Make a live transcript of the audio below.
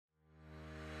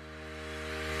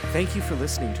Thank you for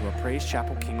listening to a Praise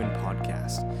Chapel Kingman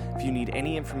podcast. If you need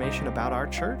any information about our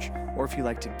church, or if you'd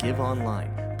like to give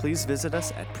online, please visit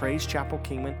us at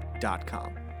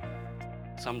praisechapelkingman.com.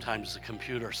 Sometimes the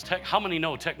computers, how many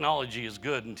know technology is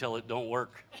good until it don't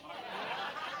work?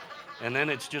 And then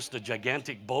it's just a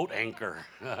gigantic boat anchor.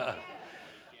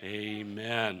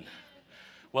 Amen.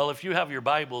 Well, if you have your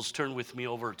Bibles, turn with me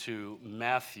over to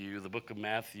Matthew, the book of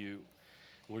Matthew.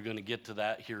 We're going to get to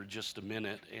that here in just a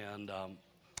minute. And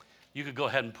you could go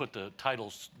ahead and put the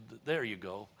titles. There you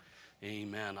go.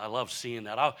 Amen. I love seeing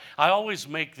that. I always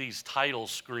make these title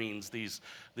screens, these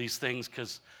things,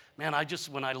 because, man,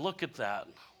 when I look at that,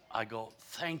 I go,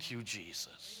 thank you,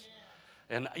 Jesus.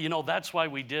 And, that's why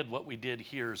we did what we did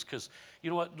here, is because, you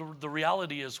know what, the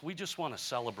reality is we just want to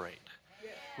celebrate.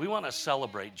 We want to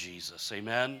celebrate Jesus,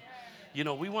 amen?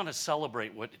 We want to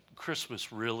celebrate what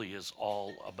Christmas really is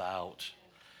all about.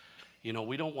 We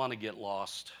don't want to get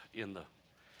lost in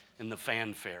the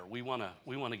fanfare. We want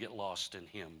to get lost in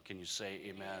Him. Can you say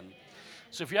amen?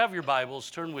 So if you have your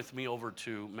Bibles, turn with me over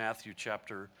to Matthew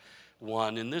chapter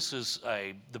 1. And this is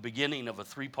the beginning of a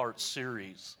three-part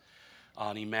series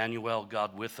on Emmanuel,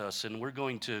 God with us. And we're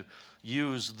going to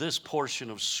use this portion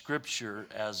of Scripture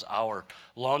as our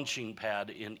launching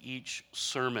pad in each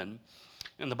sermon.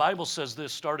 And the Bible says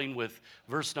this, starting with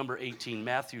verse number 18,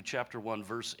 Matthew chapter 1,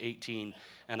 verse 18,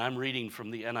 and I'm reading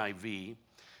from the NIV.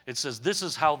 It says, "This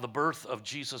is how the birth of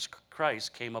Jesus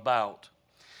Christ came about.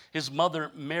 His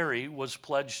mother Mary was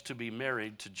pledged to be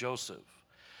married to Joseph.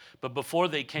 But before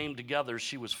they came together,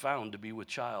 she was found to be with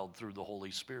child through the Holy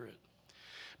Spirit.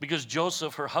 Because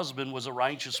Joseph, her husband, was a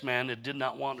righteous man and did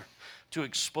not want to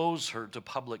expose her to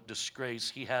public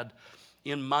disgrace, he had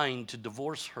in mind to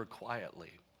divorce her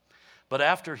quietly. But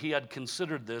after he had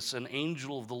considered this, an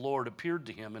angel of the Lord appeared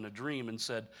to him in a dream and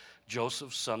said,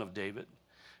 'Joseph, son of David,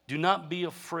 do not be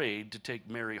afraid to take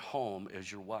Mary home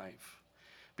as your wife,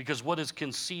 because what is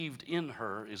conceived in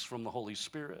her is from the Holy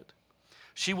Spirit.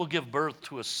 She will give birth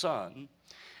to a son,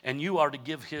 and you are to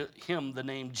give him the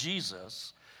name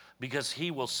Jesus, because he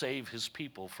will save his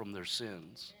people from their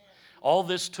sins.' All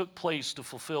this took place to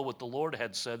fulfill what the Lord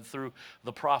had said through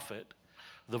the prophet,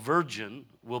 'The virgin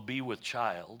will be with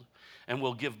child and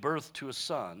will give birth to a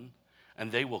son,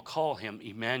 and they will call him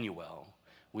Emmanuel,'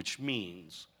 which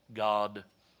means God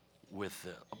with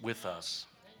us."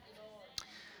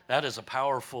 That is a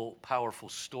powerful, powerful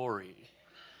story.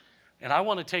 And I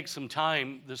want to take some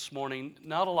time this morning,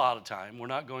 not a lot of time. We're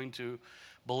not going to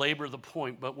belabor the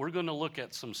point, but we're going to look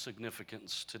at some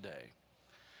significance today.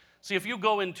 See, if you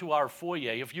go into our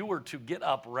foyer, if you were to get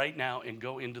up right now and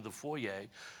go into the foyer,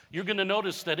 you're going to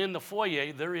notice that in the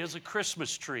foyer there is a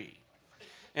Christmas tree.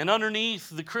 And underneath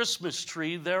the Christmas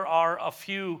tree, there are a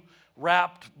few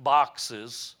wrapped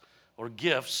boxes or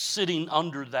gifts sitting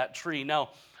under that tree.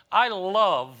 Now, I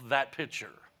love that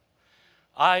picture.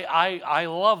 I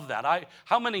love that.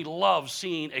 How many love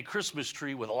seeing a Christmas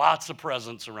tree with lots of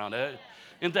presents around it?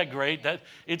 Isn't that great?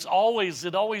 It always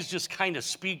just kind of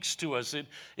speaks to us.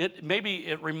 Maybe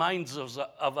it reminds us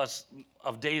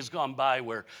of days gone by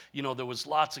where, there was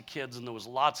lots of kids and there was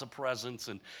lots of presents.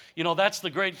 And, that's the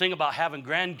great thing about having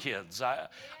grandkids.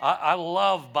 I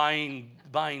love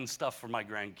buying stuff for my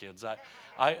grandkids.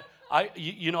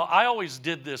 I always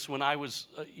did this when I was,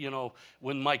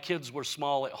 when my kids were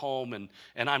small at home, and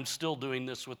I'm still doing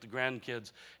this with the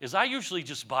grandkids, is I usually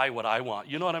just buy what I want.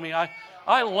 You know what I mean?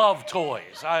 I love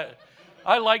toys.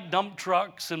 I like dump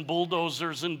trucks and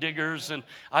bulldozers and diggers, and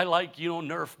I like,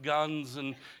 Nerf guns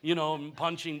and,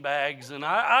 punching bags, and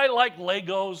I like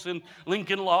Legos and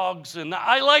Lincoln Logs, and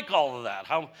I like all of that.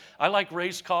 I like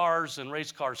race cars and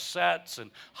race car sets and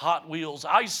Hot Wheels.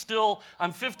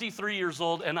 I'm 53 years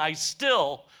old, and I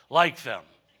still like them.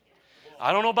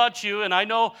 I don't know about you, and I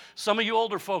know some of you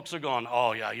older folks are going,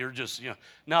 "Oh, yeah, you're just,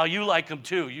 now you like them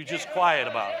too. You're just quiet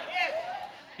about it.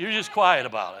 You're just quiet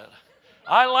about it."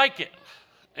 I like it.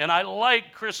 And I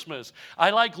like Christmas.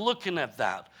 I like looking at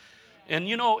that. And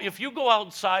if you go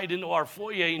outside into our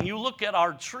foyer and you look at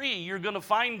our tree, you're going to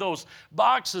find those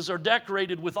boxes are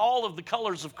decorated with all of the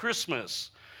colors of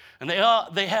Christmas. And they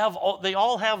all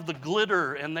have the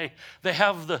glitter, and they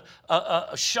have the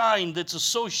shine that's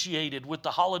associated with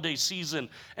the holiday season.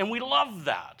 And we love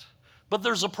that. But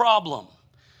there's a problem.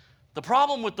 The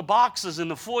problem with the boxes in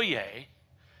the foyer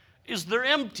is they're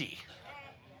empty.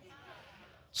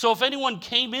 So if anyone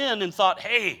came in and thought,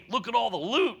 "Hey, look at all the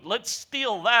loot, let's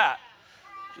steal that,"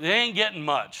 they ain't getting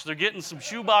much. They're getting some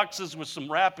shoe boxes with some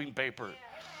wrapping paper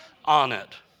on it.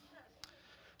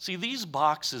 See, these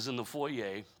boxes in the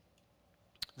foyer,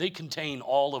 they contain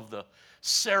all of the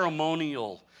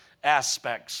ceremonial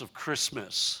aspects of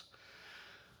Christmas.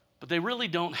 but they really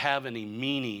don't have any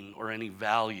meaning or any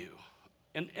value.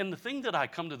 And the thing that I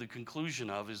come to the conclusion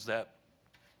of is that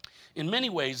in many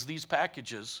ways, these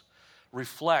packages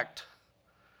reflect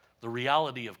the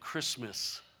reality of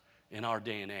Christmas in our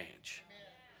day and age.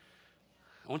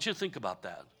 I want you to think about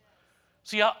that.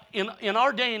 See, in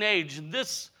our day and age, in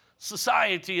this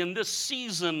society, in this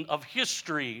season of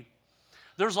history,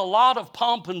 there's a lot of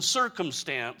pomp and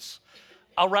circumstance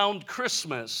around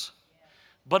Christmas,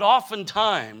 but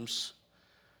oftentimes,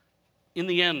 in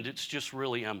the end, it's just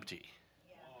really empty.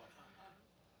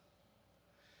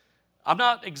 I'm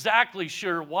not exactly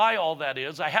sure why all that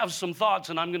is. I have some thoughts,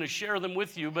 and I'm going to share them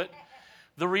with you, but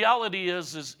the reality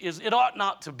is it ought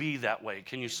not to be that way.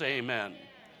 Can you say amen?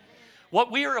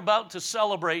 What we are about to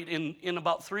celebrate in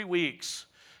about 3 weeks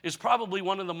is probably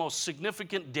one of the most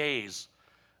significant days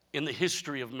in the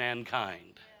history of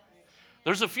mankind.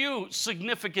 There's a few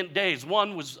significant days.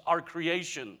 One was our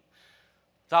creation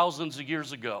thousands of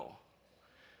years ago.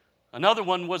 Another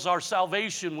one was our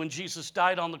salvation when Jesus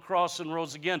died on the cross and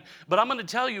rose again. But I'm going to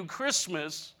tell you,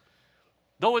 Christmas,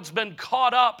 though it's been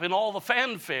caught up in all the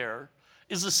fanfare,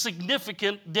 is a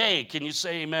significant day. Can you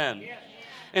say amen? Yeah.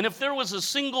 And if there was a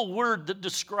single word that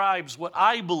describes what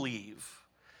I believe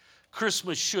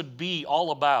Christmas should be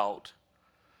all about,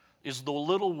 is the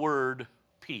little word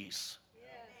peace.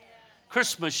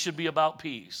 Christmas should be about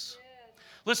peace.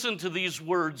 Listen to these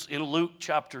words in Luke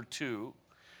chapter 2.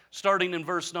 Starting in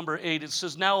verse number 8, it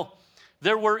says, "Now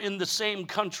there were in the same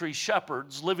country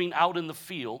shepherds living out in the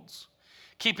fields,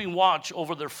 keeping watch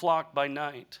over their flock by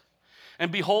night.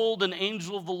 And behold, an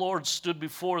angel of the Lord stood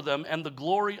before them, and the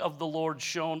glory of the Lord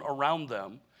shone around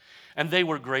them, and they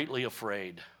were greatly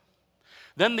afraid.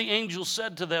 Then the angel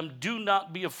said to them, 'Do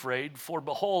not be afraid, for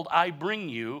behold, I bring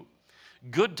you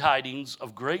good tidings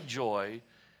of great joy,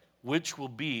 which will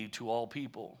be to all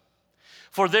people.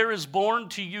 For there is born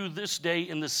to you this day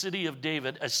in the city of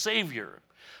David a Savior,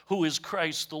 who is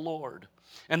Christ the Lord.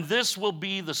 And this will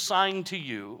be the sign to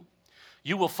you.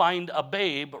 You will find a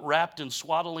babe wrapped in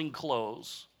swaddling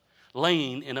clothes,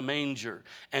 laying in a manger.'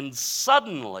 And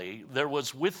suddenly there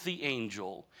was with the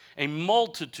angel a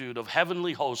multitude of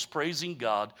heavenly hosts praising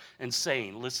God and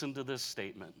saying," listen to this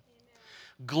statement,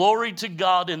 "Glory to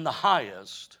God in the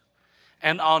highest,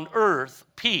 and on earth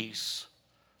peace,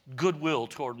 goodwill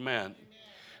toward men."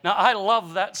 Now, I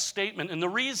love that statement, and the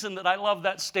reason that I love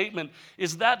that statement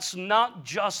is that's not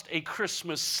just a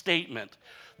Christmas statement.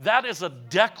 That is a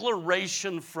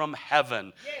declaration from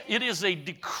heaven. It is a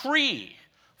decree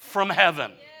from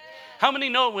heaven. How many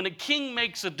know when a king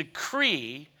makes a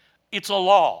decree, it's a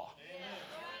law?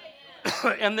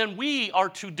 And then we are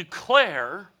to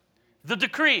declare the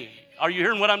decree. Are you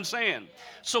hearing what I'm saying?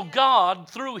 So God,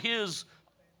 through his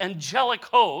angelic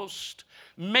host,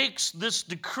 makes this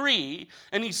decree,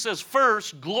 and he says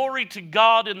first, "Glory to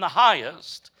God in the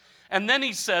highest," and then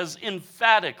he says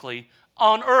emphatically,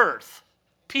 "On earth,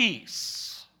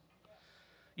 peace."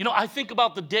 You know, I think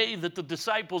about the day that the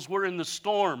disciples were in the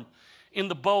storm in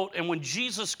the boat, and when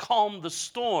Jesus calmed the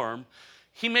storm,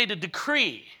 he made a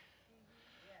decree.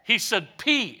 He said,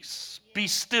 "Peace, be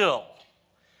still."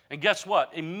 And guess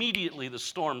what? Immediately the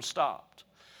storm stopped.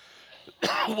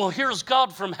 Well, here's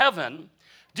God from heaven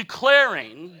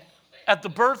declaring at the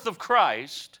birth of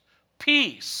Christ,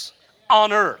 peace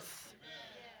on earth,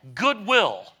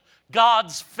 goodwill,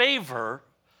 God's favor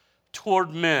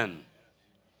toward men.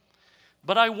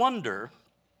 But I wonder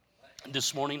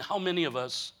this morning how many of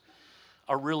us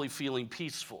are really feeling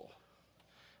peaceful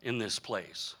in this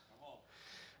place.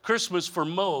 Christmas for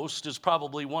most is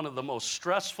probably one of the most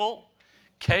stressful,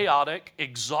 chaotic,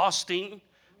 exhausting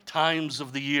times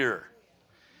of the year.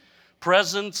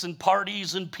 Presents and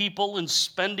parties and people and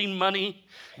spending money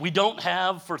we don't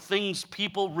have for things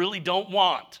people really don't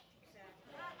want.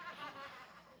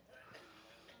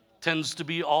 Tends to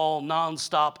be all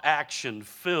nonstop action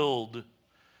filled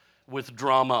with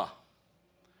drama.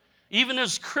 Even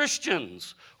as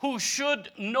Christians who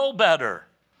should know better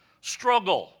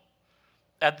struggle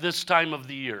at this time of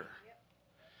the year.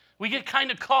 We get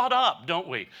kind of caught up, don't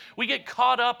we? We get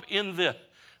caught up in the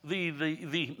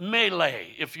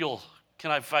melee,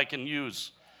 if I can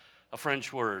use a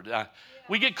French word.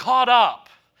 We get caught up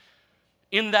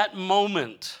in that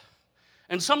moment.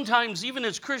 And sometimes, even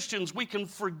as Christians, we can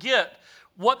forget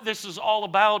what this is all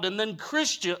about. And then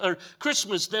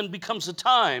Christmas then becomes a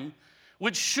time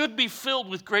which should be filled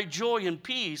with great joy and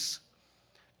peace.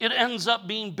 It ends up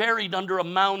being buried under a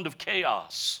mound of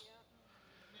chaos.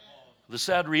 The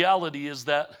sad reality is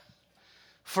that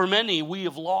for many, we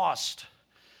have lost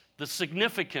the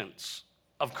significance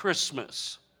of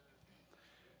Christmas.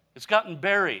 It's gotten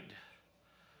buried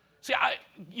See,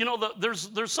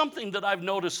 there's something that I've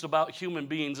noticed about human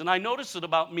beings, and I notice it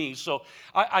about me. So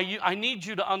I need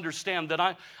you to understand that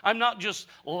I'm not just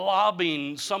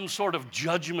lobbing some sort of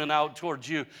judgment out towards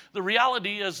you. The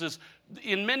reality is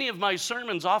in many of my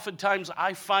sermons, oftentimes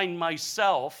I find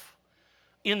myself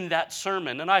in that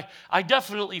sermon, and I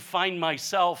definitely find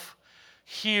myself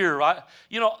here.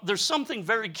 There's something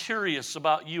very curious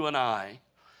about you and I,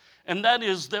 and that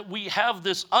is that we have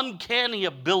this uncanny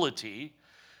ability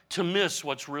to miss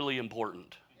what's really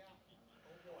important.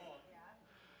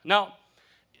 Now,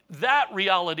 that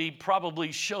reality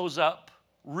probably shows up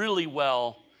really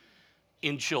well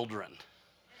in children.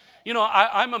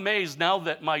 I'm amazed now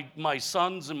that my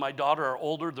sons and my daughter are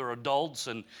older, they're adults,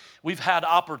 and we've had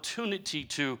opportunity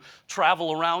to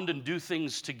travel around and do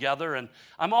things together. And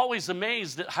I'm always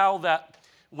amazed at how that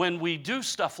when we do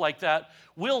stuff like that,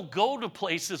 we'll go to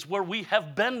places where we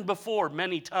have been before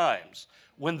many times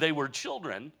when they were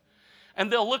children. And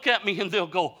they'll look at me and they'll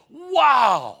go,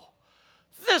 wow,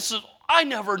 I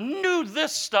never knew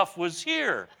this stuff was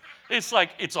here. It's like,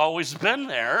 it's always been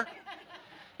there.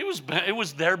 It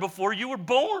was there before you were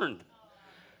born.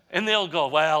 And they'll go,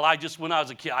 well, when I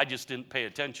was a kid, I just didn't pay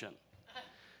attention.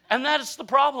 And that's the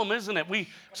problem, isn't it?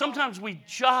 Sometimes we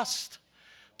just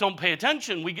don't pay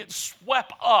attention. We get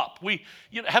swept up.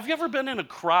 Have you ever been in a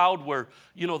crowd where,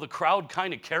 the crowd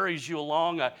kind of carries you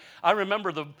along? I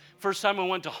remember the first time I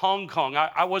went to Hong Kong,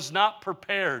 I was not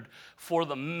prepared for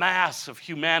the mass of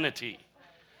humanity.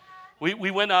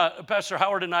 We went, Pastor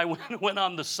Howard and I went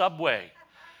on the subway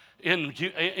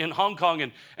in Hong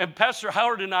Kong, and Pastor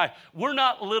Howard and I, we're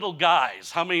not little guys.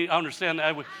 How many understand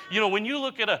that? When you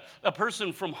look at a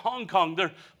person from Hong Kong,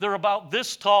 they're about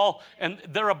this tall, and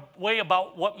they're way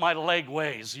about what my leg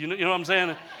weighs. You know what I'm saying?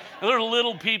 And they're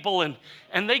little people,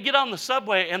 and they get on the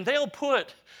subway, and they'll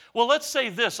put, well, let's say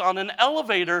this, on an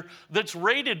elevator that's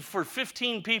rated for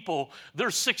 15 people,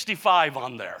 there's 65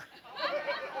 on there.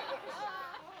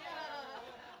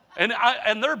 And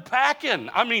they're packing.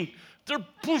 They're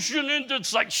pushing into,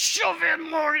 it's like, shove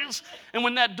in more. And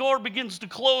when that door begins to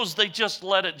close, they just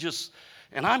let it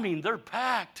they're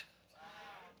packed.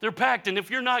 They're packed, and if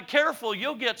you're not careful,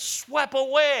 you'll get swept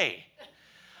away.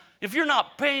 If you're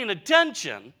not paying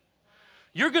attention,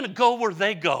 you're going to go where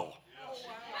they go.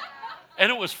 And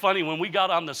it was funny, when we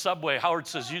got on the subway, Howard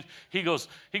says, he goes,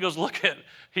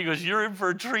 you're in for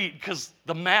a treat because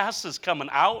the mass is coming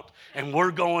out and we're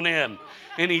going in.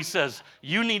 And he says,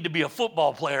 you need to be a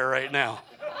football player right now.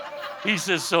 He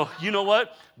says, so you know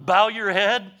what? Bow your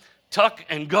head, tuck,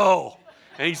 and go.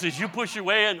 And he says, you push your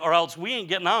way in or else we ain't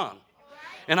getting on.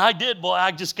 And I did, boy.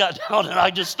 I just got down and I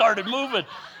just started moving.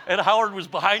 And Howard was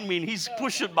behind me and he's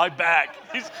pushing my back.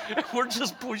 We're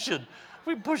just pushing.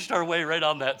 We pushed our way right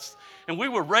on that. And we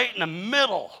were right in the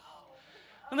middle.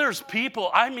 And there's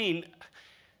people,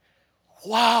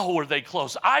 wow, were they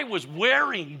close. I was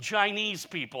wearing Chinese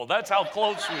people. That's how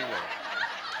close we were.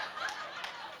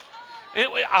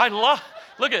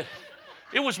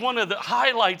 It was one of the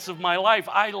highlights of my life.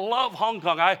 I love Hong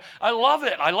Kong. I love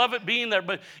it. I love it being there.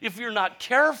 But if you're not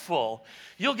careful,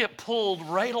 you'll get pulled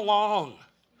right along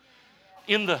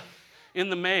in the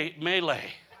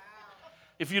melee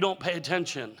if you don't pay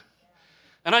attention.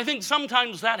 And I think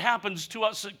sometimes that happens to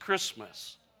us at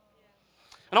Christmas.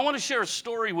 And I want to share a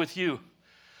story with you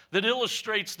that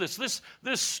illustrates this.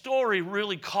 This story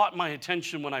really caught my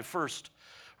attention when I first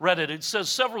read it. It says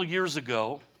several years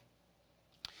ago,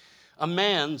 a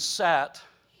man sat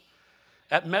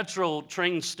at Metro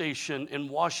train station in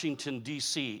Washington,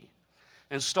 D.C.,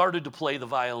 and started to play the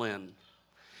violin.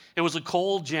 It was a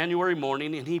cold January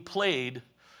morning, and he played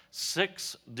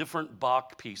 6 different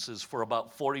Bach pieces for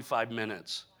about 45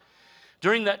 minutes.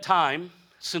 During that time,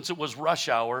 since it was rush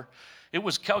hour, it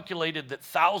was calculated that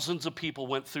thousands of people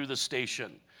went through the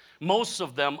station, most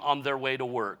of them on their way to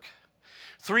work.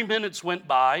 3 minutes went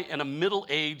by, and a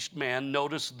middle-aged man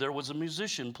noticed there was a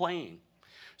musician playing.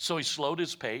 So he slowed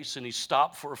his pace, and he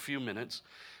stopped for a few minutes,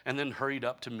 and then hurried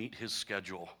up to meet his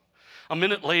schedule. A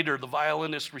minute later, the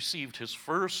violinist received his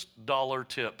first dollar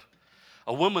tip.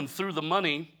 A woman threw the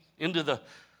money into the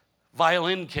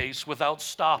violin case without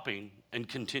stopping and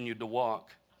continued to walk.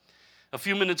 A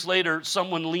few minutes later,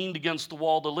 someone leaned against the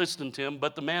wall to listen to him,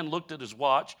 but the man looked at his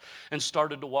watch and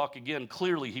started to walk again.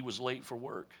 Clearly, he was late for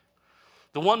work.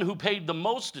 The one who paid the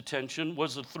most attention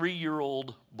was a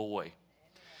 3-year-old boy.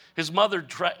 His mother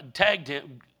dragged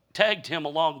him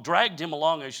along,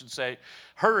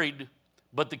 hurried,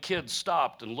 but the kid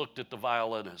stopped and looked at the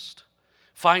violinist.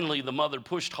 Finally, the mother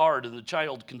pushed hard and the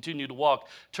child continued to walk,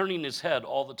 turning his head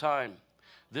all the time.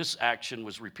 This action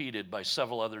was repeated by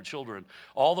several other children.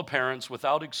 All the parents,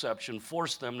 without exception,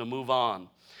 forced them to move on.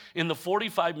 In the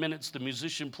 45 minutes the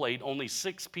musician played, only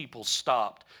 6 people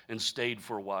stopped and stayed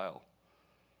for a while.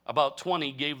 About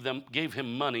 20 gave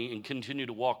him money and continued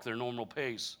to walk their normal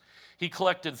pace. He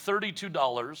collected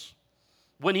 $32.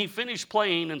 When he finished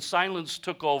playing and silence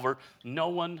took over, no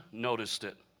one noticed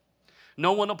it.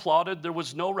 No one applauded. There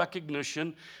was no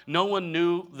recognition. No one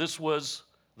knew this was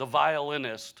the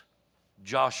violinist,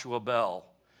 Joshua Bell,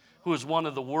 who is one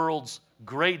of the world's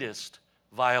greatest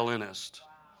violinists.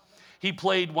 He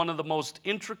played one of the most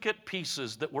intricate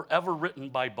pieces that were ever written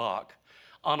by Bach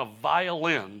on a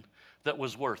violin that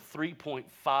was worth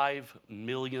 $3.5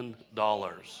 million.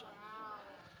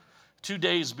 2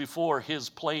 days before his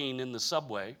playing in the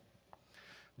subway,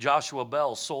 Joshua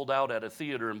Bell sold out at a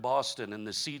theater in Boston, and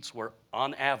the seats were,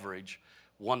 on average,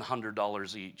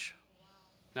 $100 each.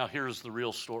 Now, here's the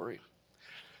real story.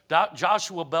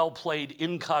 Joshua Bell played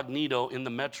incognito in the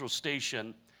metro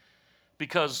station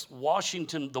because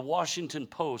the Washington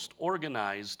Post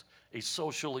organized a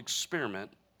social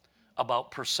experiment about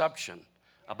perception,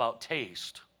 about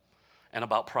taste, and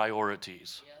about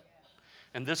priorities.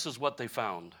 And this is what they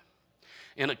found.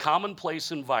 In a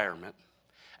commonplace environment,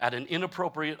 at an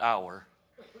inappropriate hour,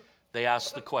 they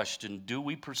asked the question, do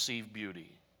we perceive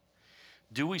beauty?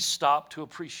 Do we stop to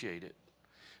appreciate it?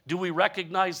 Do we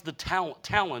recognize the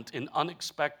talent in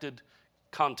unexpected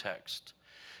context?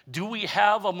 Do we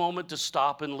have a moment to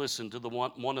stop and listen to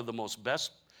one of the most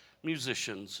best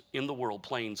musicians in the world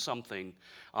playing something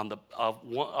on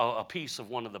a piece of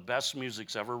one of the best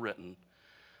musics ever written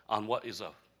on what is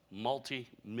a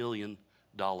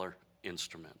multi-million-dollar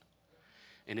instrument?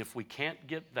 And if we can't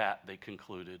get that, they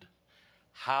concluded,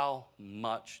 how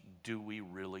much do we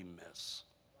really miss?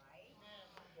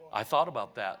 I thought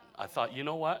about that. I thought, you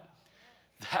know what?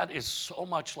 That is so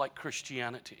much like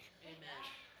Christianity.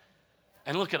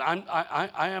 And look, I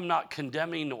am not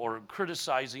condemning or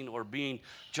criticizing or being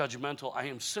judgmental. I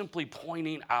am simply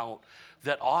pointing out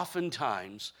that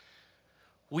oftentimes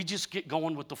we just get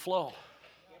going with the flow.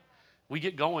 We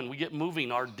get going, we get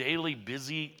moving our daily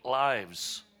busy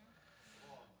lives.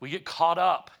 We get caught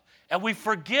up and we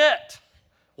forget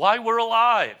why we're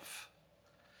alive.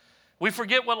 We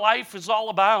forget what life is all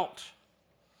about.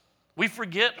 We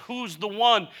forget who's the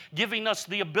one giving us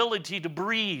the ability to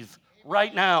breathe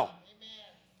right now.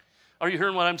 Are you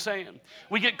hearing what I'm saying?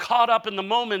 We get caught up in the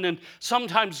moment, and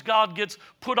sometimes God gets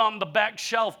put on the back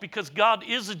shelf because God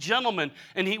is a gentleman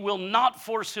and he will not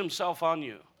force himself on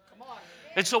you.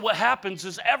 And so what happens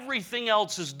is everything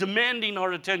else is demanding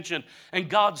our attention, and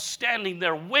God's standing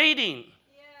there waiting.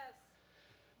 Yes.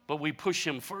 But we push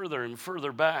him further and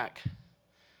further back.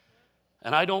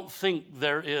 And I don't think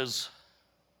there is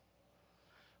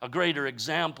a greater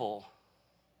example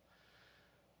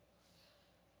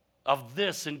of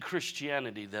this in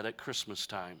Christianity than at Christmas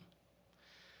time.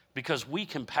 Because we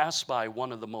can pass by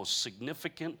one of the most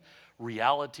significant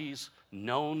realities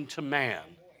known to man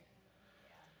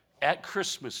at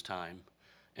Christmas time,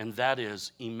 and that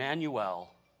is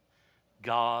Emmanuel,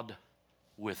 God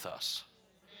with us.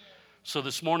 So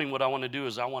this morning what I want to do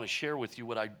is I want to share with you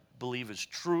what I believe is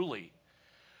truly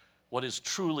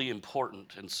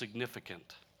important and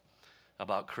significant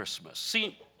about Christmas.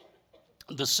 See,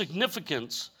 the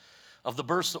significance of the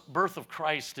birth of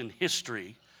Christ in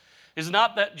history is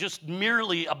not that just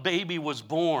merely a baby was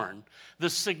born.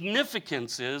 The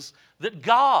significance is that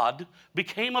God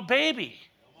became a baby.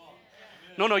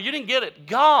 No, you didn't get it.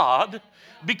 God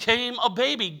became a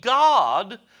baby.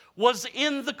 God was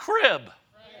in the crib.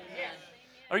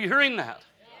 Are you hearing that?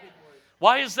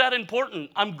 Why is that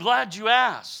important? I'm glad you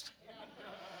asked.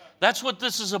 That's what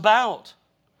this is about.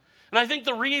 And I think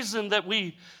the reason that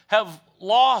we have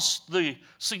lost the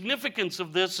significance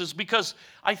of this is because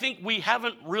I think we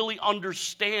haven't really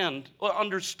understood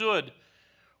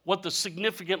what the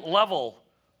significant level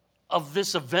of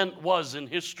this event was in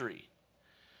history.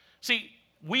 See,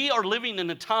 we are living in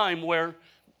a time where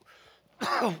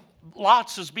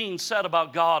lots is being said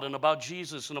about God and about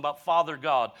Jesus and about Father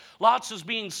God. Lots is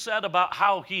being said about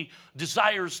how he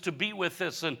desires to be with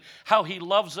us and how he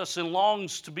loves us and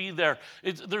longs to be there.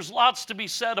 There's lots to be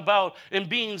said about and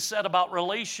being said about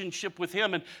relationship with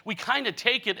him. And we kind of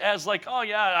take it as like, oh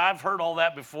yeah, I've heard all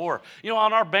that before. You know,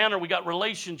 on our banner we got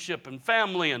relationship and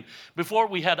family, and before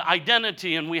we had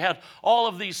identity, and we had all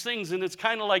of these things. And it's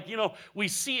kind of like, you know, we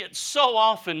see it so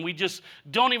often we just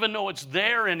don't even know it's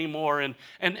there anymore. And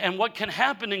what can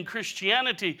happen in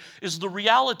Christianity is the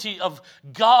reality of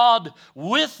God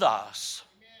with us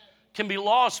can be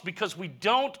lost because we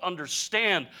don't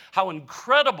understand how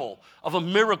incredible of a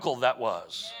miracle that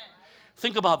was.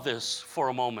 Think about this for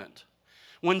a moment.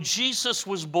 When Jesus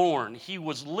was born, he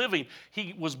was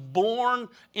born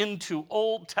into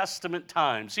Old Testament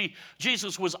times.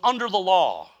 Jesus was under the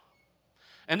law.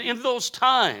 And in those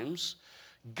times,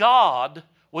 God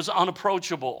was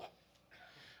unapproachable.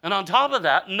 And on top of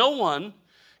that, no one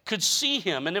could see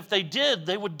him. And if they did,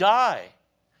 they would die.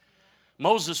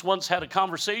 Moses once had a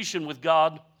conversation with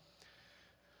God.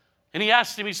 And he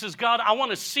asked him, he says, God, I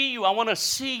want to see you. I want to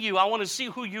see you. I want to see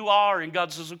who you are. And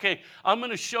God says, okay, I'm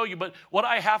going to show you. But what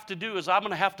I have to do is I'm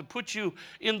going to have to put you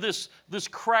in this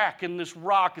crack in this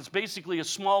rock. It's basically a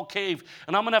small cave.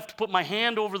 And I'm going to have to put my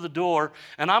hand over the door.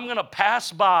 And I'm going to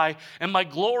pass by. And my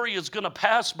glory is going to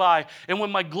pass by. And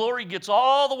when my glory gets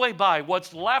all the way by,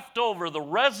 what's left over, the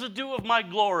residue of my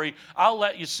glory, I'll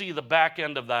let you see the back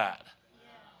end of that.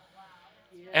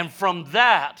 And from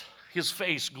that, his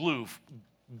face glowed.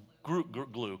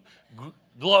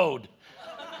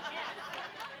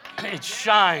 It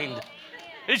shined.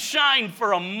 It shined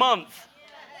for a month.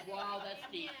 Wow, that's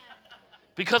deep.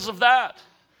 Because of that.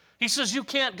 He says,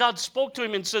 God spoke to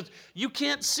him and said, you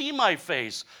can't see my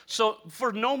face. So,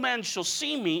 for no man shall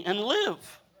see me and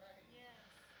live.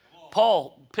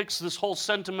 Paul picks this whole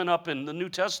sentiment up in the New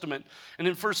Testament. And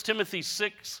in 1 Timothy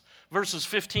 6, verses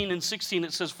 15 and 16,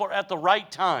 it says, for at the right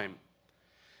time,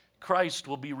 Christ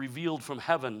will be revealed from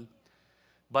heaven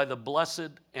by the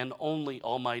blessed and only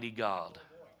Almighty God,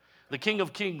 the King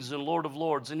of kings and Lord of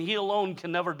lords, and he alone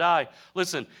can never die.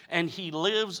 Listen, and he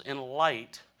lives in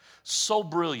light so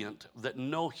brilliant that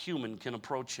no human can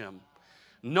approach him.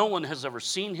 No one has ever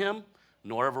seen him,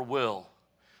 nor ever will.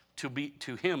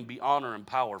 To him be honor and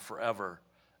power forever.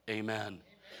 Amen.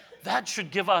 That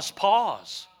should give us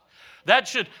pause.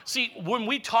 When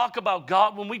we talk about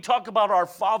God, when we talk about our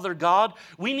Father God,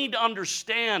 we need to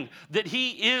understand that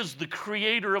he is the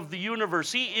creator of the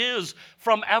universe. He is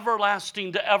from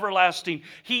everlasting to everlasting.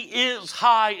 He is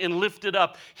high and lifted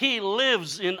up. He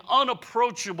lives in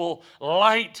unapproachable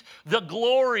light. The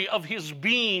glory of his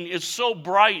being is so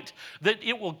bright that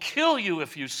it will kill you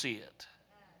if you see it.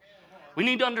 We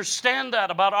need to understand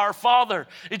that about our Father.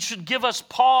 It should give us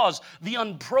pause, the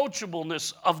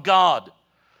unapproachableness of God.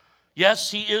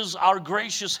 Yes, he is our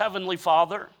gracious heavenly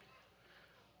Father,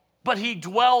 but he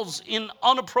dwells in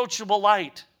unapproachable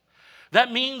light.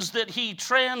 That means that he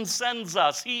transcends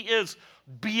us. He is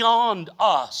beyond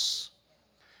us.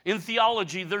 In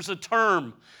theology, there's a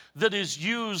term that is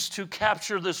used to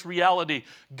capture this reality.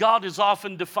 God is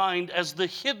often defined as the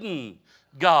hidden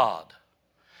God.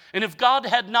 And if God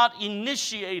had not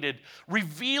initiated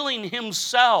revealing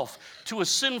himself to a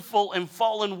sinful and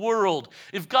fallen world,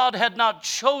 if God had not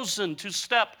chosen to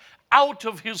step out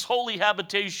of his holy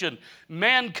habitation,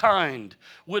 mankind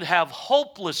would have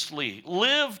hopelessly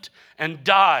lived and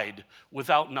died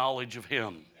without knowledge of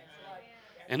him.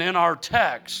 And in our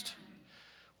text,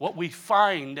 what we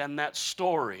find in that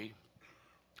story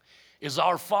is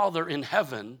our Father in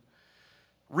heaven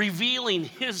revealing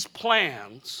his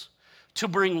plans to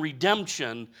bring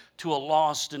redemption to a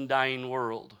lost and dying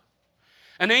world.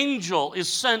 An angel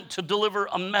is sent to deliver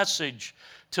a message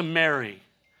to Mary.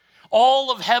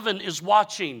 All of heaven is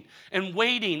watching and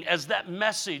waiting as that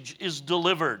message is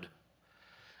delivered.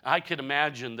 I could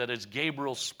imagine that as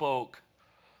Gabriel spoke,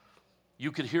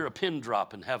 you could hear a pin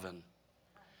drop in heaven.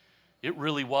 It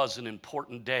really was an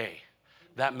important day,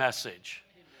 that message.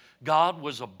 God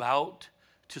was about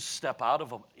to step out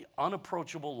of an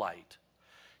unapproachable light.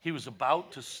 He was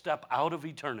about to step out of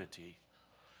eternity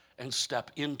and step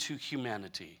into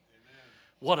humanity. Amen.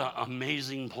 What an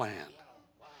amazing plan.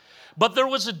 But there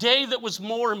was a day that was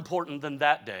more important than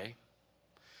that day.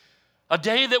 A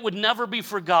day that would never be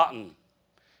forgotten.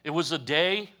 It was a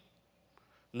day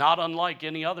not unlike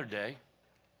any other day.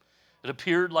 It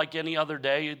appeared like any other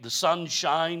day. The sun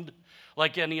shined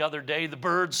like any other day. The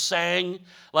birds sang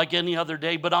like any other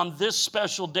day. But on this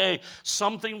special day,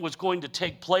 something was going to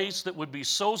take place that would be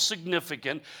so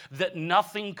significant that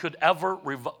nothing could ever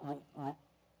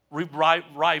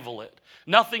rival it.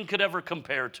 Nothing could ever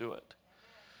compare to it.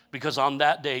 Because on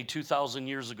that day, 2,000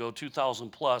 years ago,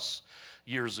 2,000 plus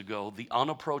years ago, the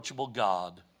unapproachable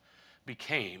God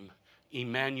became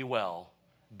Emmanuel,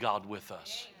 God with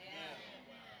us.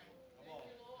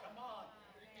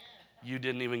 You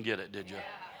didn't even get it, did you?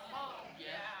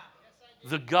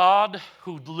 The God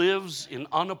who lives in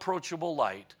unapproachable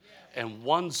light, and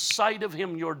one sight of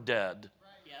him you're dead,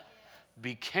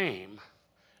 became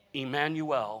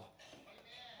Emmanuel,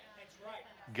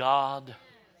 God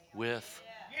with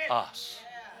us.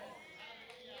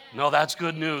 No, that's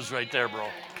good news right there, bro.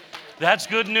 That's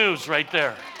good news right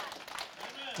there.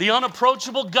 The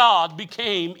unapproachable God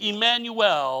became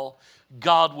Emmanuel,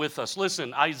 God with us.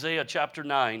 Listen, Isaiah chapter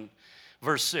 9,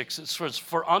 verse 6. It says,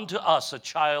 "For unto us a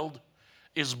child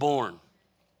is born.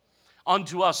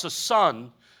 Unto us a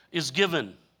son is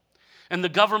given. And the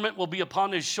government will be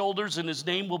upon his shoulders, and his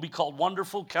name will be called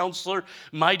Wonderful Counselor,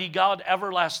 Mighty God,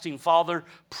 Everlasting Father,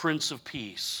 Prince of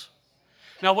Peace."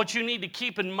 Now, what you need to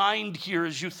keep in mind here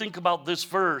as you think about this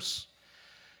verse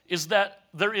is that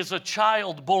there is a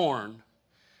child born,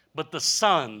 but the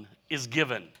son is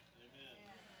given.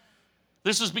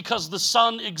 This is because the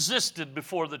son existed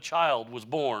before the child was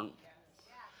born.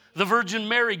 The Virgin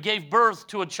Mary gave birth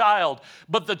to a child,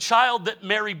 but the child that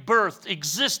Mary birthed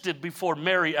existed before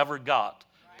Mary ever got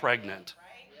pregnant.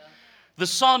 The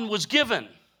son was given.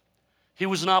 He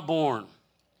was not born.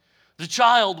 The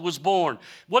child was born.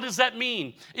 What does that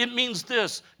mean? It means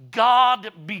this: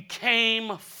 God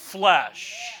became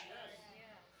flesh.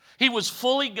 He was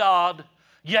fully God,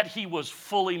 yet he was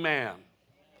fully man.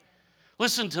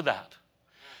 Listen to that.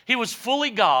 He was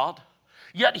fully God,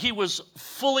 yet he was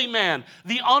fully man.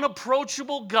 The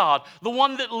unapproachable God, the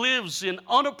one that lives in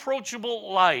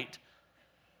unapproachable light,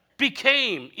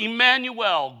 became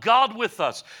Emmanuel, God with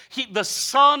us. The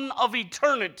Son of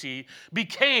eternity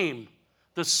became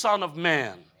the Son of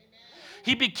man.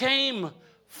 He became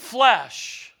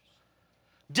flesh,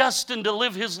 destined to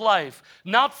live his life,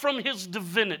 not from his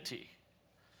divinity,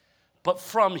 but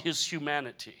from his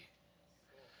humanity.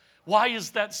 Why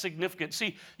is that significant?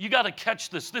 See, you got to catch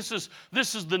this. This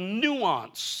is the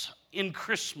nuance in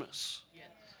Christmas.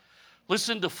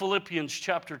 Listen to Philippians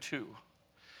chapter 2,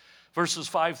 verses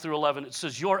 5 through 11. It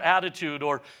says, "Your attitude,"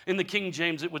 or in the King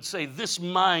James it would say, "this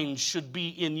mind should be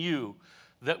in you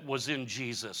that was in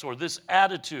Jesus," or this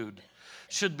attitude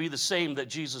should be the same that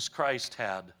Jesus Christ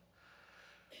had.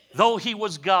 "Though he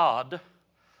was God,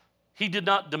 he did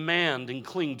not demand and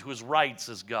cling to his rights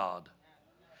as God.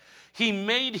 He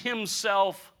made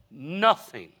himself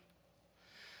nothing.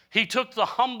 He took the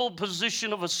humble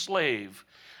position of a slave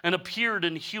and appeared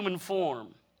in human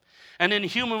form. And in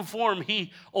human form,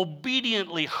 he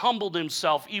obediently humbled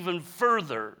himself even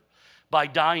further by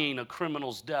dying a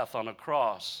criminal's death on a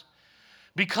cross.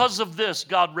 Because of this,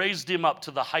 God raised him up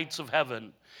to the heights of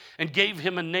heaven and gave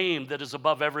him a name that is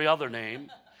above every other name,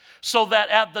 so that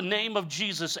at the name of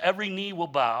Jesus every knee will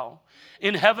bow,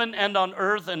 in heaven and on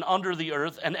earth and under the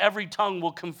earth, and every tongue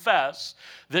will confess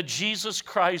that Jesus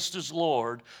Christ is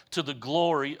Lord, to the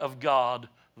glory of God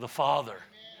the Father."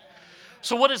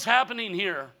 So what is happening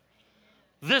here?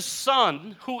 This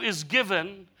son who is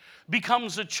given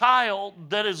becomes a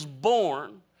child that is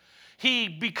born. He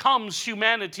becomes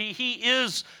humanity. He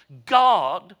is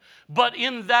God. But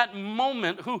in that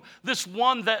moment, this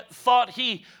one that thought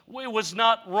it was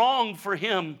not wrong for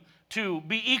him to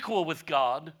be equal with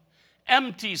God,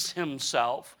 empties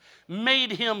himself,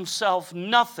 made himself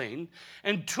nothing,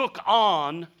 and took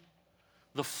on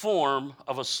the form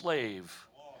of a slave.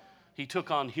 He took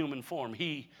on human form.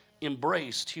 He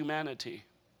embraced humanity.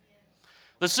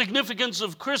 The significance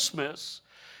of Christmas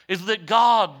is that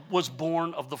God was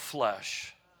born of the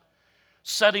flesh,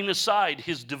 setting aside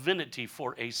his divinity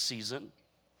for a season.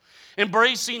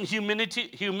 Embracing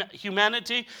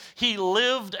humanity, he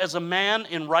lived as a man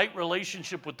in right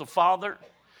relationship with the Father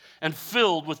and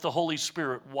filled with the Holy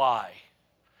Spirit. Why?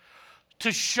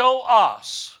 To show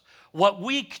us what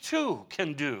we too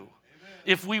can do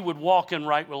if we would walk in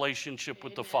right relationship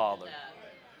with the Father,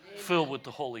 filled with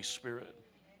the Holy Spirit.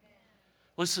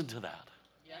 Listen to that.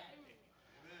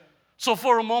 So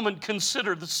for a moment,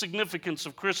 consider the significance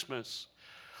of Christmas.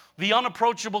 The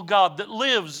unapproachable God that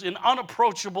lives in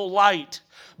unapproachable light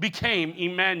became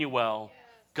Emmanuel,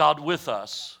 God with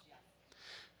us.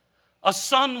 A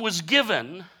son was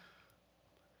given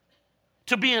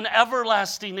to be an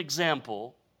everlasting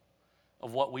example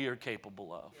of what we are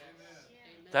capable of.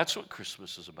 That's what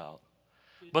Christmas is about.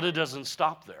 But it doesn't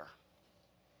stop there.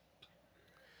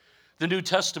 The New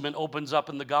Testament opens up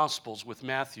in the Gospels with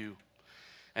Matthew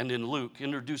and in Luke,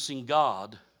 introducing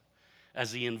God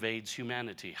as he invades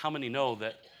humanity. How many know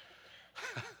that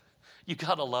you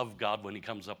got to love God when he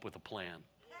comes up with a plan?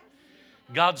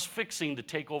 God's fixing to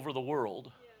take over the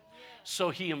world, so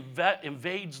he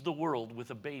invades the world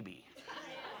with a baby.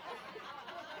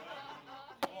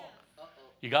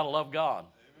 You got to love God.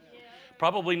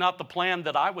 Probably not the plan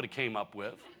that I would have came up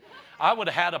with. I would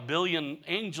have had 1 billion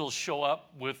angels show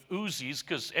up with Uzis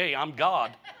because, hey, I'm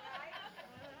God.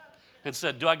 And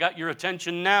said, do I got your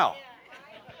attention now?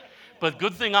 But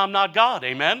good thing I'm not God,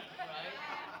 amen?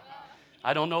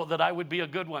 I don't know that I would be a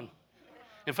good one.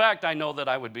 In fact, I know that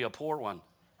I would be a poor one.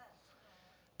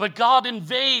 But God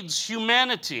invades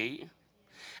humanity.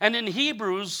 And in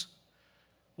Hebrews,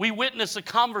 we witness a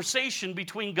conversation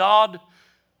between God,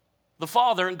 the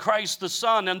Father and Christ the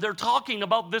Son, and they're talking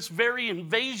about this very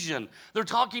invasion. They're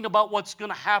talking about what's going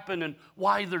to happen and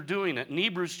why they're doing it. In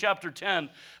Hebrews chapter 10,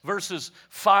 verses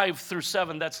 5 through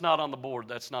 7, that's not on the board,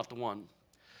 that's not the one.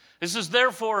 It says,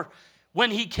 therefore,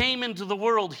 when he came into the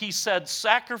world, he said,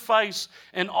 sacrifice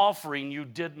and offering you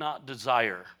did not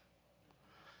desire,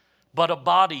 but a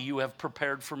body you have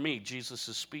prepared for me. Jesus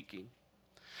is speaking.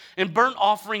 In burnt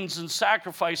offerings and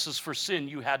sacrifices for sin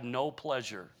you had no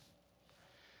pleasure.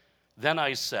 Then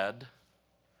I said,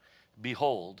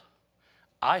 behold,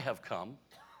 I have come.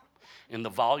 In the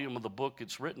volume of the book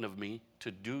it's written of me to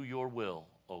do your will,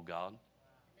 O God.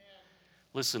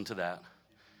 Listen to that.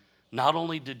 Not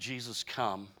only did Jesus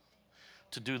come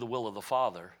to do the will of the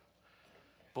Father,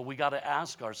 but we got to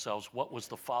ask ourselves, what was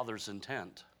the Father's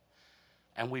intent?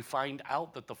 And we find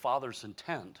out that the Father's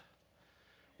intent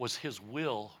was his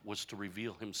will was to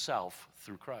reveal himself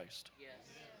through Christ. Yes.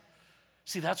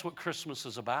 See, that's what Christmas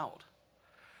is about.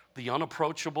 The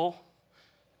unapproachable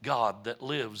God that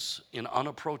lives in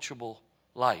unapproachable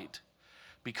light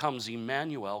becomes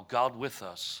Emmanuel, God with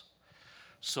us,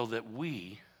 so that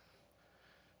we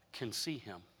can see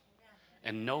him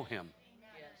and know him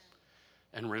Yes.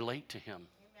 and relate to him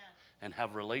and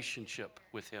have relationship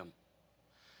with him,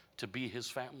 to be his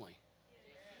family,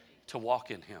 to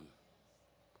walk in him.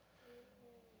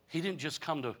 He didn't just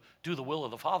come to do the will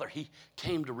of the Father. He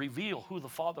came to reveal who the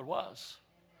Father was.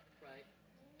 Right.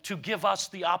 To give us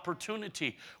the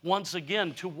opportunity once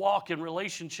again to walk in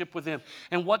relationship with him.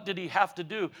 And what did he have to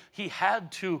do? He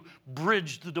had to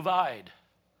bridge the divide.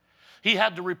 He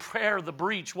had to repair the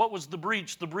breach. What was the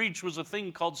breach? The breach was a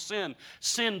thing called sin.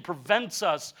 Sin prevents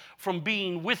us from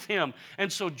being with him. And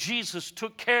so Jesus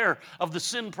took care of the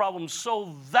sin problem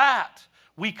so that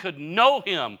we could know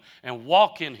him and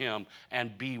walk in him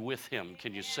and be with him.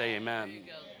 Can you say amen?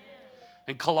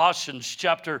 In Colossians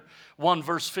chapter 1,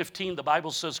 verse 15, the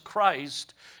Bible says,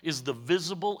 Christ is the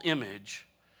visible image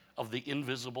of the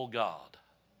invisible God.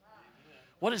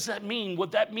 What does that mean?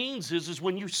 What that means is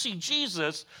when you see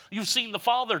Jesus, you've seen the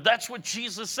Father. That's what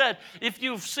Jesus said. If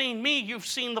you've seen me, you've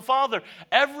seen the Father.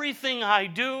 Everything I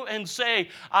do and say,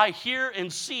 I hear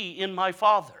and see in my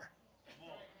Father.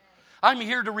 I'm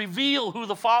here to reveal who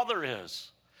the Father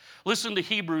is. Listen to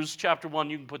Hebrews chapter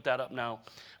 1. You can put that up now.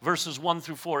 Verses 1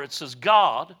 through 4. It says,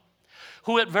 God,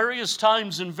 who at various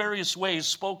times in various ways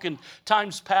spoke in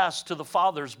times past to the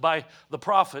fathers by the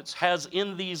prophets, has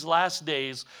in these last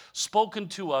days spoken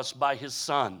to us by his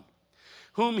Son,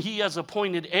 whom he has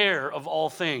appointed heir of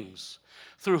all things,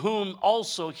 through whom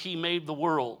also he made the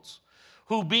worlds,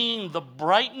 who being the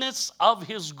brightness of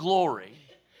his glory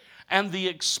and the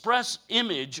express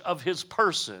image of his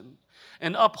person,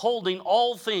 and upholding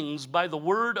all things by the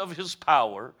word of his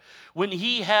power, when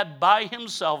he had by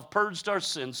himself purged our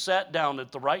sins, sat down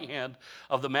at the right hand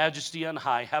of the majesty on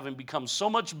high, having become so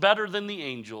much better than the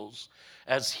angels,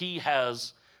 as he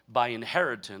has by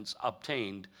inheritance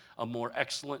obtained a more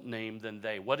excellent name than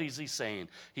they. What is he saying?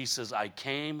 He says, I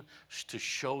came to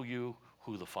show you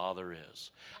who the Father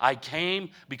is. I came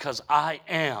because I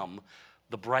am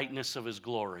the brightness of his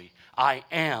glory. I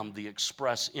am the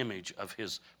express image of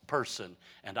his person,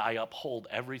 and I uphold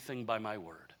everything by my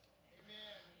word.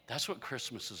 That's what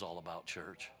Christmas is all about,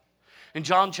 church. In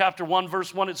John chapter 1,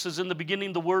 verse 1, it says, in the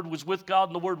beginning the Word was with God,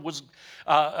 and the Word was,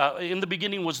 in the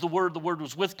beginning was the Word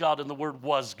was with God, and the Word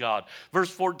was God. Verse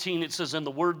 14, it says, and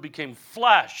the Word became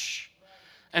flesh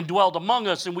and dwelt among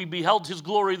us, and we beheld his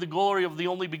glory, the glory of the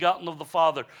only begotten of the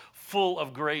Father, full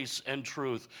of grace and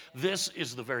truth. This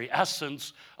is the very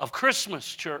essence of Christmas,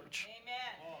 church.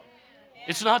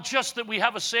 It's not just that we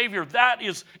have a Savior. That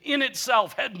is in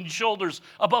itself head and shoulders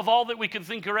above all that we can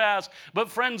think or ask. But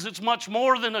friends, it's much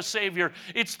more than a Savior.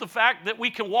 It's the fact that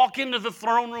we can walk into the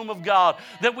throne room of God,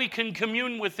 that we can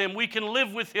commune with him, we can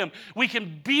live with him, we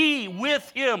can be with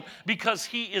him because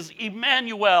he is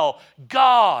Emmanuel,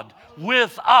 God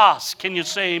with us. Can you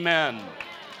say amen?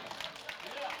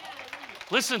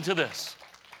 Listen to this.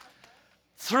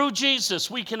 Through Jesus,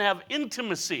 we can have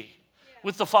intimacy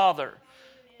with the Father.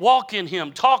 Walk in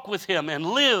him, talk with him, and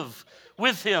live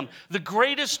with him. The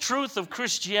greatest truth of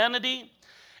Christianity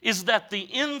is that the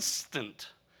instant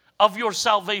of your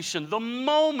salvation, the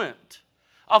moment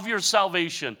of your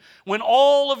salvation, when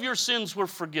all of your sins were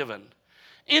forgiven,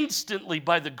 instantly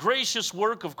by the gracious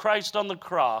work of Christ on the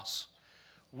cross,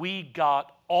 we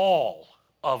got all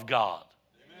of God.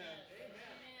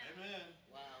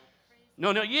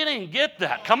 No, you didn't get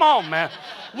that. Come on, man.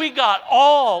 We got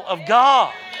all of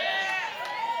God.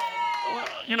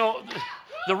 You know,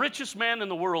 The richest man in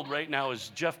the world right now is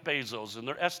Jeff Bezos, and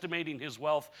they're estimating his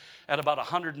wealth at about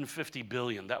 $150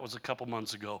 billion. That was a couple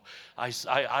months ago.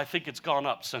 I think it's gone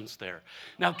up since there.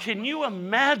 Now, can you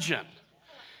imagine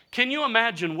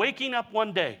waking up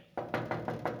one day,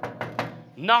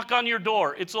 knock on your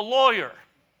door, it's a lawyer.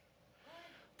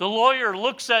 The lawyer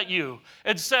looks at you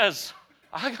and says,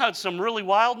 I got some really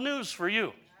wild news for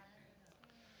you.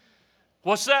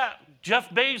 What's that? Jeff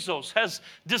Bezos has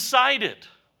decided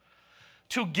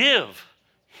to give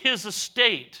his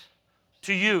estate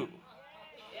to you.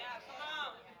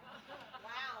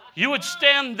 You would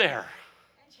stand there.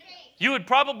 You would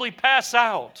probably pass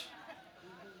out.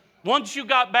 Once you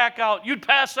got back out, you'd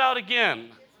pass out again.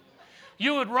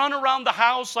 You would run around the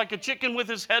house like a chicken with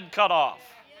his head cut off.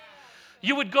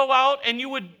 You would go out and you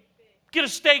would get a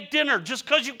steak dinner just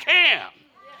because you can.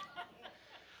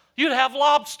 You'd have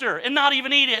lobster and not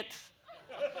even eat it.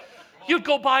 You'd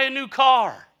go buy a new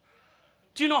car.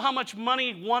 Do you know how much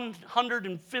money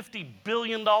 $150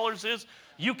 billion is?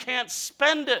 You can't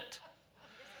spend it.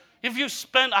 If you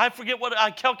spend, I forget what,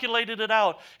 I calculated it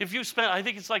out. If you spend, I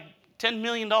think it's like $10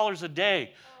 million a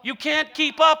day, you can't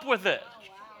keep up with it.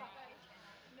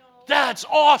 That's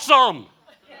awesome.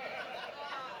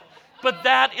 But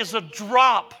that is a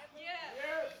drop.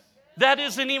 That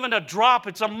isn't even a drop.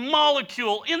 It's a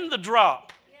molecule in the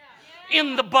drop,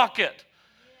 in the bucket,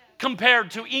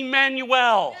 compared to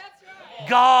Emmanuel,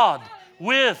 God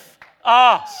with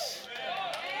us.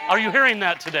 Are you hearing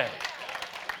that today?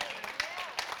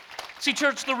 See,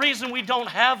 church, the reason we don't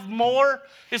have more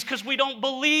is because we don't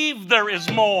believe there is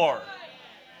more.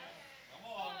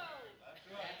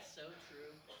 That's so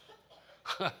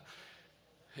true.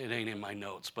 It ain't in my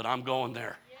notes, but I'm going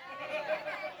there.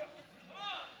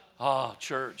 Oh,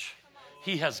 church,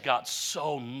 he has got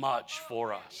so much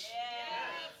for us.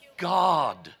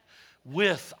 God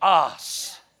with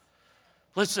us.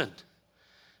 Listen,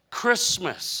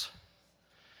 Christmas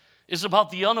is about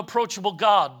the unapproachable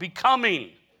God becoming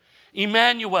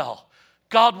Emmanuel,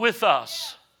 God with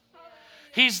us.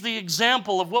 He's the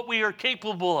example of what we are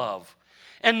capable of.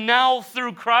 And now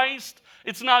through Christ,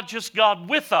 it's not just God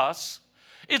with us,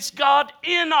 it's God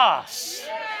in us.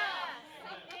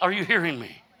 Are you hearing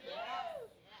me?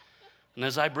 And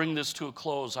as I bring this to a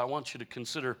close, I want you to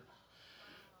consider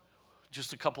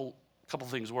just a couple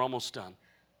things. We're almost done.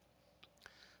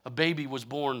 A baby was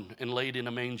born and laid in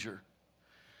a manger.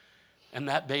 And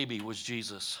that baby was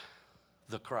Jesus,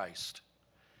 the Christ.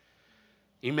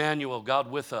 Emmanuel, God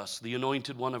with us, the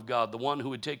anointed one of God, the one who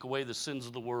would take away the sins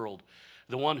of the world,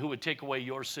 the one who would take away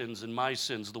your sins and my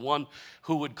sins, the one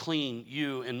who would clean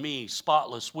you and me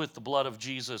spotless with the blood of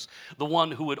Jesus, the one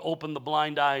who would open the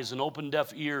blind eyes and open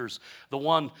deaf ears, the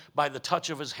one by the touch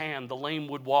of his hand the lame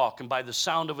would walk, and by the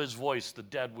sound of his voice the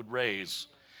dead would raise,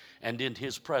 and in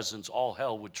his presence all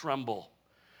hell would tremble.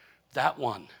 That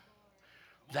one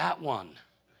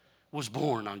was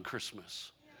born on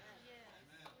Christmas.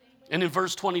 And in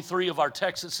verse 23 of our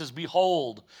text, it says,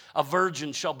 Behold, a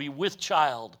virgin shall be with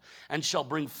child, and shall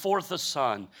bring forth a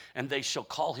son, and they shall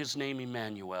call his name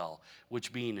Emmanuel,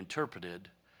 which being interpreted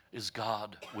is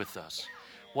God with us.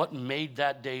 What made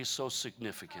that day so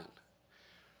significant?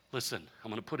 Listen,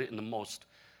 I'm going to put it in the most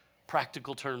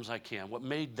practical terms I can. What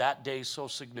made that day so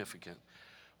significant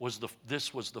was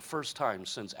this was the first time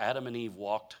since Adam and Eve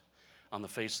walked on the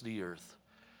face of the earth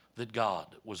that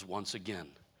God was once again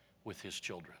with his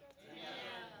children.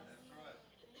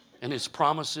 And his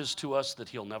promise is to us that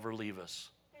he'll never leave us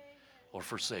or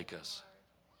forsake us.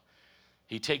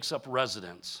 He takes up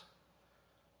residence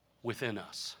within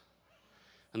us.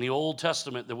 In the Old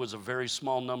Testament, there was a very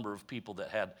small number of people that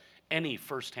had any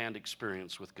firsthand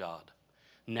experience with God.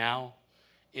 Now,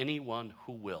 anyone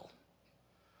who will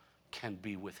can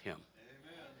be with him.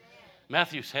 Amen.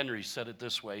 Matthew Henry said it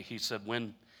this way. He said,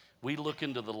 when we look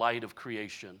into the light of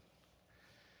creation,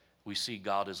 we see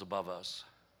God is above us.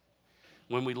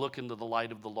 When we look into the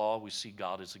light of the law, we see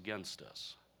God is against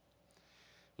us.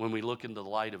 When we look into the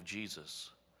light of Jesus,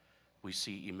 we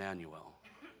see Emmanuel,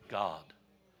 God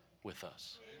with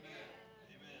us. Amen.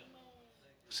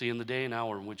 See, in the day and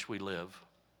hour in which we live,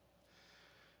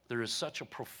 there is such a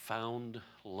profound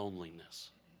loneliness.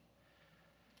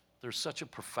 There's such a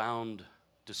profound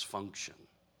dysfunction.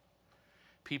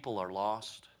 People are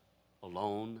lost,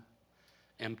 alone,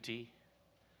 empty,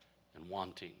 and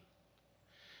wanting.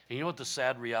 And you know what the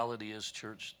sad reality is,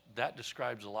 church? That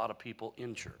describes a lot of people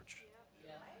in church.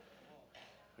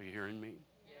 Are you hearing me?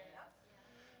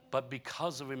 But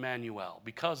because of Emmanuel,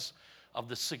 because of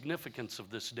the significance of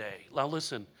this day. Now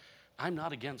listen, I'm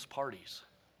not against parties.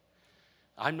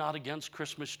 I'm not against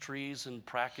Christmas trees and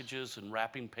packages and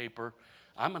wrapping paper.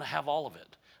 I'm going to have all of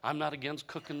it. I'm not against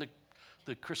cooking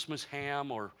the Christmas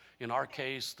ham, or in our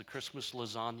case, the Christmas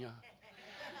lasagna.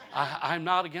 I'm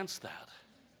not against that.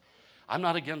 I'm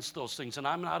not against those things, and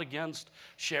I'm not against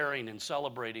sharing and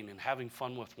celebrating and having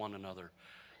fun with one another.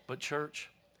 But church,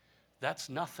 that's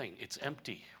nothing. It's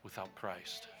empty without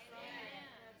Christ.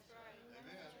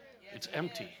 It's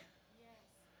empty.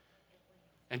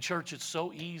 And church, it's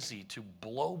so easy to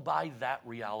blow by that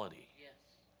reality.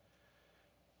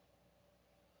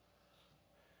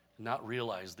 Not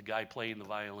realize the guy playing the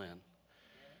violin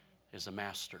is a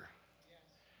master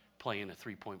playing a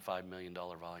 $3.5 million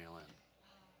violin,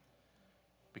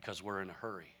 because we're in a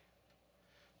hurry.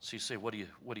 So you say, what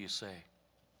do you say?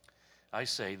 I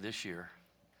say this year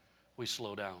we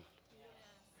slow down.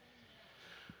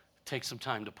 Take some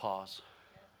time to pause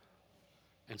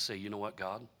and say, you know what,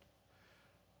 God?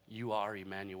 You are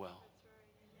Emmanuel.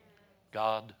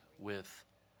 God with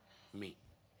me.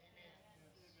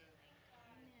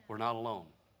 We're not alone.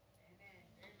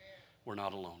 We're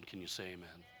not alone. Can you say amen?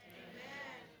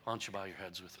 Why don't you bow your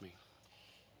heads with me?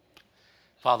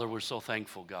 Father, we're so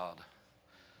thankful, God,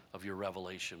 of your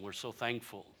revelation. We're so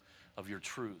thankful of your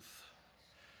truth.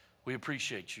 We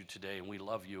appreciate you today, and we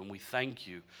love you, and we thank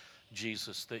you,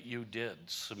 Jesus, that you did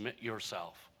submit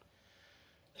yourself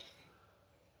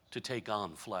to take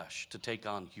on flesh, to take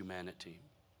on humanity,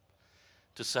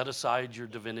 to set aside your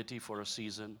divinity for a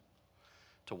season,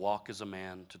 to walk as a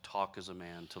man, to talk as a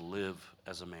man, to live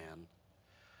as a man,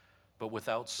 but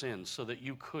without sin, so that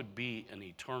you could be an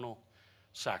eternal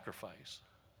sacrifice,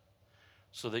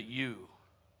 so that you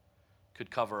could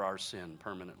cover our sin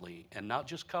permanently, and not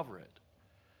just cover it,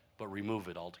 but remove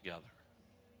it altogether.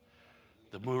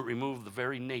 Remove the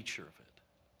very nature of it.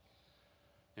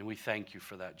 And we thank you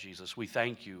for that, Jesus. We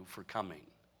thank you for coming,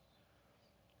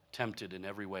 tempted in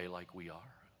every way like we are,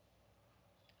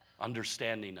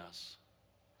 understanding us,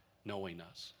 knowing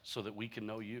us, so that we can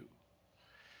know you.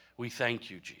 We thank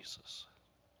you, Jesus.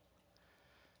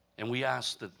 And we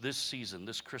ask that this season,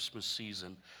 this Christmas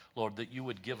season, Lord, that you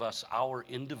would give us our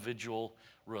individual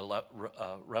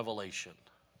revelation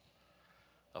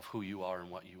of who you are and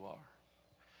what you are.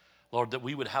 Lord, that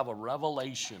we would have a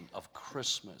revelation of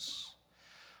Christmas.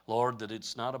 Lord, that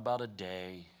it's not about a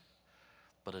day,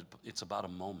 but it's about a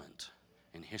moment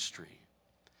in history.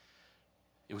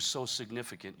 It was so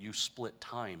significant, you split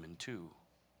time in two.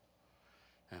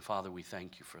 And Father, we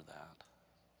thank you for that.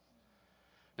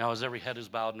 Now, as every head is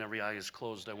bowed and every eye is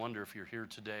closed, I wonder if you're here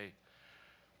today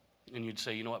and you'd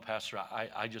say, you know what, Pastor,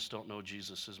 I just don't know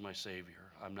Jesus as my Savior.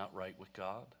 I'm not right with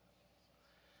God.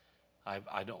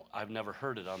 I've never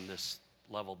heard it on this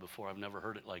level before. I've never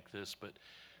heard it like this, but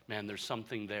man, there's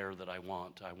something there that I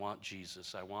want. I want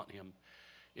Jesus. I want him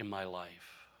in my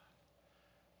life.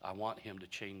 I want him to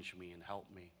change me and help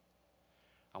me.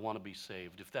 I want to be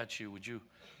saved. If that's you, would you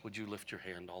lift your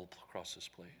hand all across this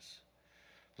place?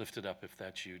 Lift it up if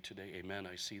that's you today. Amen.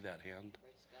 I see that hand.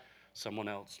 Someone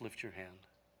else, lift your hand.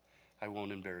 I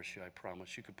won't embarrass you, I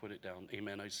promise. You could put it down.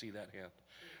 Amen. I see that hand.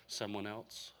 Someone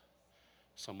else.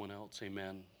 Someone else.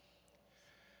 Amen.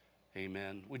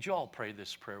 Amen. Would you all pray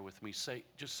this prayer with me?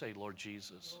 Just say, Lord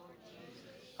Jesus,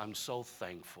 I'm so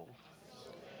thankful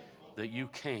that you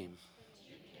came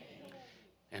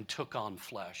and took on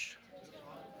flesh,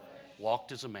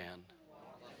 walked as a man,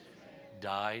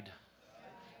 died,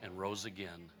 and rose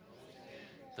again,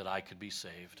 that I could be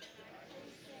saved.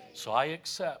 So I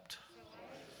accept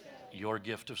your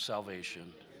gift of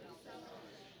salvation.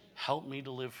 Help me to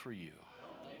live for you.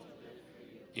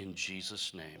 In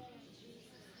Jesus' name,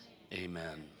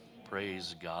 amen.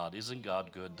 Praise God. Isn't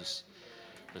God good this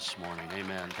morning?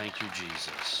 Amen. Thank you,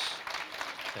 Jesus.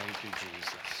 Thank you,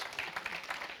 Jesus.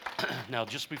 Now,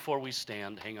 just before we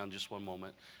stand, hang on just one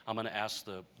moment. I'm going to ask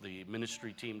the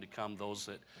ministry team to come, those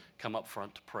that come up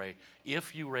front to pray.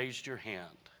 If you raised your hand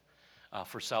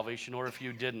for salvation, or if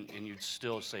you didn't and you'd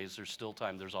still say, is there still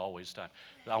time? There's always time.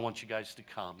 I want you guys to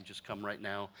come. Just come right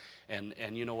now. And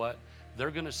you know what? They're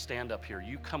going to stand up here.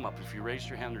 You come up. If you raised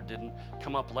your hand or didn't,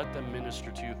 come up. Let them minister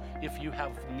to you. If you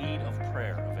have need of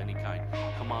prayer of any kind,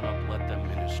 come on up. Let them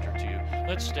minister to you.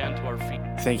 Let's stand to our feet.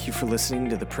 Thank you for listening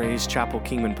to the Praise Chapel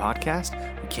Kingman podcast.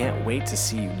 We can't wait to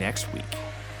see you next week.